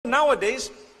nowadays,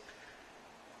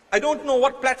 I don't know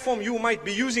what platform you might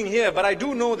be using here, but I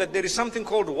do know that there is something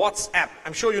called WhatsApp.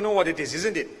 I'm sure you know what it is,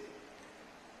 isn't it?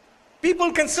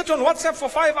 People can sit on WhatsApp for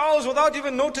 5 hours without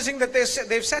even noticing that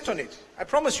they've sat on it. I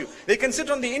promise you. They can sit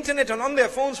on the internet and on their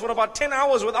phones for about 10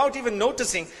 hours without even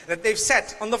noticing that they've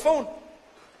sat on the phone.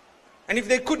 And if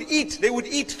they could eat, they would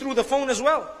eat through the phone as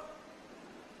well.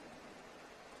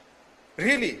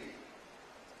 Really.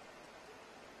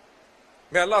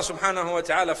 May Allah subhanahu wa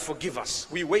ta'ala forgive us.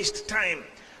 We waste time.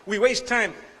 We waste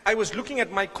time. I was looking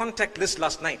at my contact list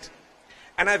last night,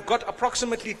 and I've got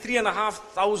approximately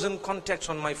 3,500 contacts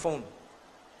on my phone.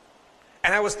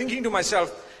 And I was thinking to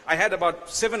myself, I had about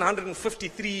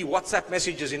 753 WhatsApp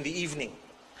messages in the evening.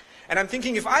 And I'm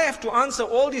thinking, if I have to answer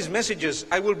all these messages,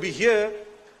 I will be here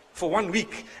for 1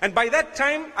 week. And by that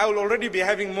time, I will already be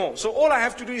having more. So all I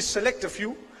have to do is select a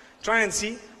few, try and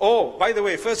see. Oh, by the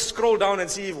way, first scroll down and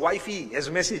see if wifey has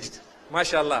messaged.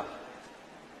 MashaAllah.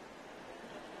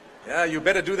 Yeah, you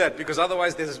better do that, because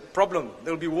otherwise there's a problem.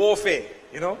 There'll be warfare,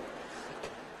 you know.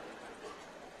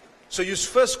 So you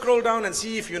first scroll down and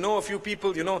see if you know a few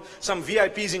people, you know, some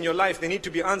VIPs in your life, they need to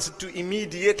be answered to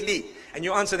immediately. And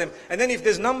you answer them. And then if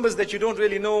there's numbers that you don't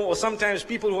really know, or sometimes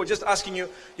people who are just asking you,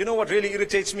 you know what really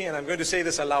irritates me? And I'm going to say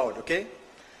this aloud, okay?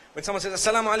 When someone says,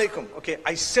 Assalamu alaikum. Okay,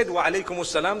 I said wa alaikum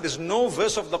assalam. There's no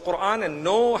verse of the Quran and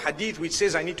no hadith which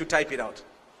says I need to type it out.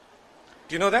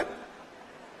 Do you know that?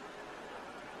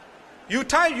 You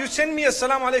send me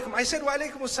assalamu alaikum. I said wa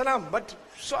alaikum assalam. But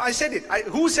so I said it.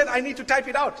 Who said I need to type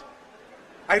it out?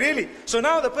 I really. So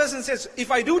now the person says, if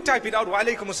I do type it out, wa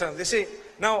alaikum assalam. They say,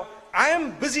 now I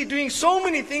am busy doing so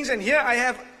many things, and here I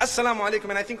have assalamu alaikum,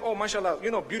 and I think, oh mashallah,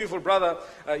 you know, beautiful brother,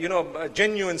 you know,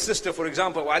 genuine sister, for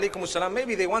example, wa alaikum assalam.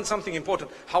 Maybe they want something important.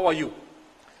 How are you?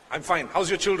 I'm fine. How's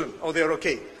your children? Oh, they're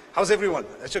okay. How's everyone?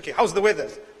 That's okay. How's the weather?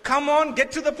 Come on,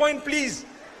 get to the point, please.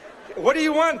 What do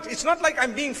you want? It's not like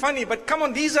I'm being funny, but come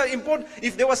on, these are important.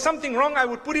 If there was something wrong, I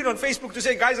would put it on Facebook to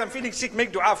say, guys, I'm feeling sick,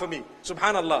 make dua for me.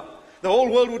 Subhanallah. The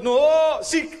whole world would know, oh,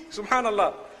 sick.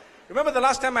 Subhanallah. Remember the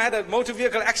last time I had a motor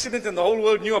vehicle accident and the whole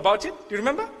world knew about it? Do you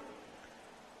remember?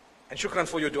 And shukran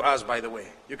for your du'as, by the way.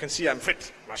 You can see I'm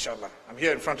fit, mashallah. I'm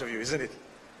here in front of you, isn't it?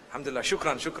 Alhamdulillah,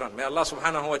 shukran, shukran. May Allah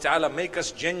subhanahu wa ta'ala make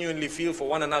us genuinely feel for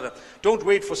one another. Don't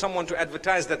wait for someone to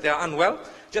advertise that they are unwell.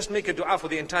 Just make a dua for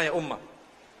the entire ummah.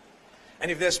 And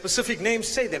if there are specific names,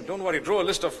 say them. Don't worry, draw a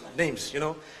list of names, you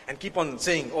know, and keep on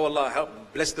saying, oh Allah, help,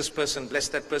 bless this person, bless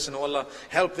that person, oh Allah,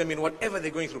 help them in whatever they're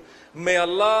going through. May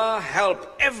Allah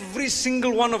help every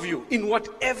single one of you in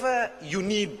whatever you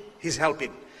need His help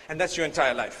in. And that's your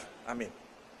entire life. Ameen.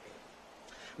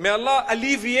 May Allah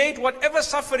alleviate whatever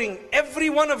suffering every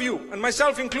one of you, and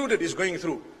myself included, is going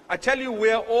through. I tell you,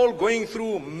 we are all going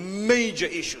through major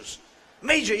issues,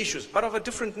 but of a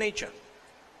different nature.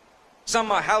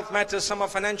 Some are health matters, some are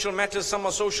financial matters, some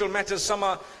are social matters, some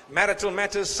are marital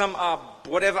matters, some are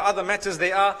whatever other matters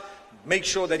they are. Make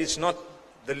sure that it's not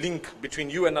the link between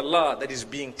you and Allah that is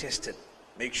being tested.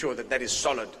 Make sure that that is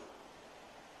solid.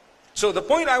 So the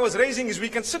point I was raising is we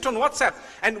can sit on WhatsApp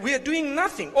and we are doing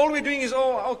nothing. All we're doing is,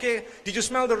 oh, okay, did you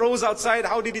smell the rose outside?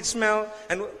 How did it smell?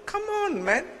 And come on,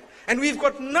 man. And we've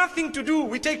got nothing to do.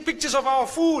 We take pictures of our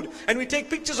food and we take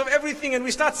pictures of everything and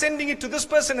we start sending it to this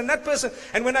person and that person.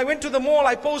 And when I went to the mall,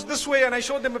 I posed this way and I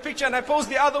showed them a picture, and I posed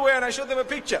the other way and I showed them a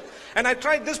picture. And I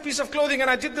tried this piece of clothing and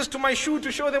I did this to my shoe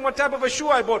to show them what type of a shoe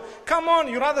I bought. Come on,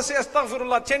 you rather say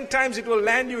astaghfirullah 10 times, it will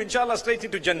land you inshallah straight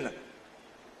into Jannah.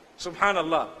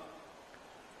 Subhanallah.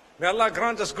 May Allah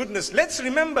grant us goodness. Let's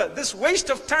remember, this waste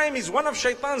of time is one of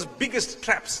shaitan's biggest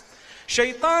traps.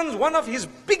 Shaitan, one of his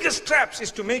biggest traps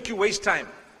is to make you waste time.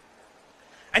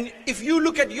 And if you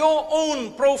look at your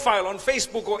own profile on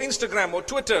Facebook or Instagram or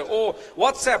Twitter or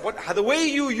WhatsApp, the way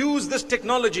you use this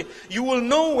technology, you will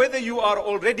know whether you are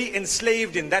already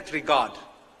enslaved in that regard.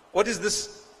 What is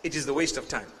this? It is the waste of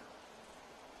time.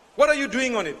 What are you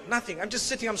doing on it? Nothing. I'm just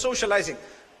sitting, I'm socializing.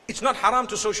 It's not haram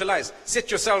to socialize.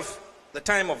 Set yourself the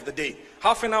time of the day.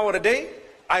 Half an hour a day,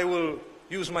 I will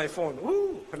use my phone.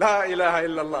 Ooh, la ilaha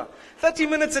illallah. 30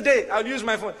 minutes a day, I'll use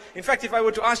my phone. In fact, if I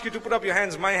were to ask you to put up your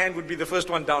hands, my hand would be the first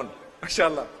one down.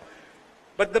 MashaAllah.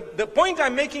 But the point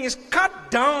I'm making is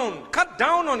cut down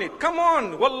on it. Come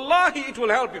on, wallahi, it will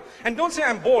help you. And don't say,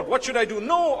 I'm bored, what should I do?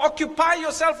 No, occupy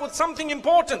yourself with something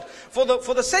important. For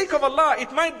the sake of Allah,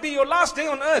 it might be your last day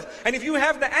on earth. And if you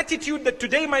have the attitude that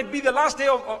today might be the last day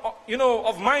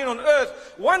of mine on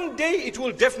earth, one day it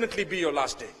will definitely be your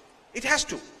last day. It has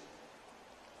to.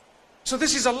 So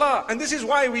this is Allah, and this is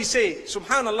why we say,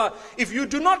 subhanallah, if you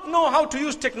do not know how to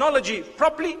use technology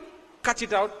properly, cut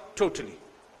it out totally.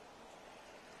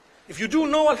 If you do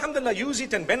know, alhamdulillah, use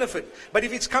it and benefit. But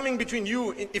if it's coming between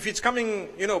you, if it's coming,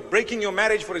 breaking your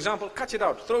marriage, for example, cut it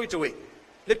out, throw it away.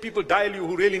 Let people dial you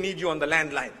who really need you on the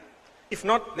landline. If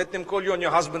not, let them call you on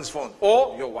your husband's phone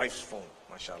or your wife's phone,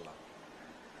 mashallah.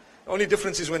 The only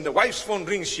difference is when the wife's phone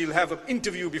rings, she'll have an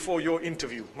interview before your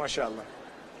interview, mashallah.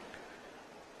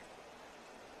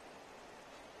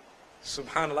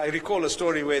 Subhanallah, I recall a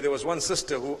story where there was one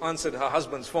sister who answered her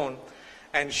husband's phone,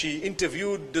 and she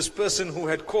interviewed this person who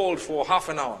had called for half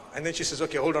an hour. And then she says,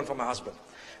 okay, hold on for my husband.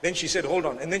 Then she said, hold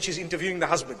on. And then she's interviewing the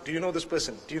husband. Do you know this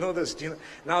person? Do you know this?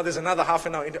 Now there's another half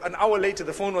an hour. An hour later,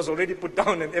 the phone was already put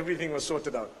down and everything was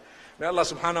sorted out. May Allah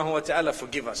subhanahu wa ta'ala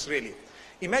forgive us, really.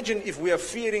 Imagine if we are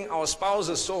fearing our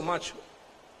spouses so much,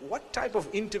 what type of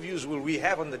interviews will we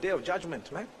have on the day of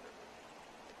judgment, man?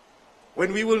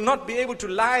 When we will not be able to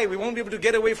lie, we won't be able to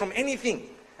get away from anything.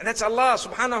 And that's Allah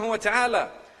subhanahu wa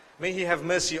ta'ala. May He have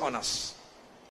mercy on us.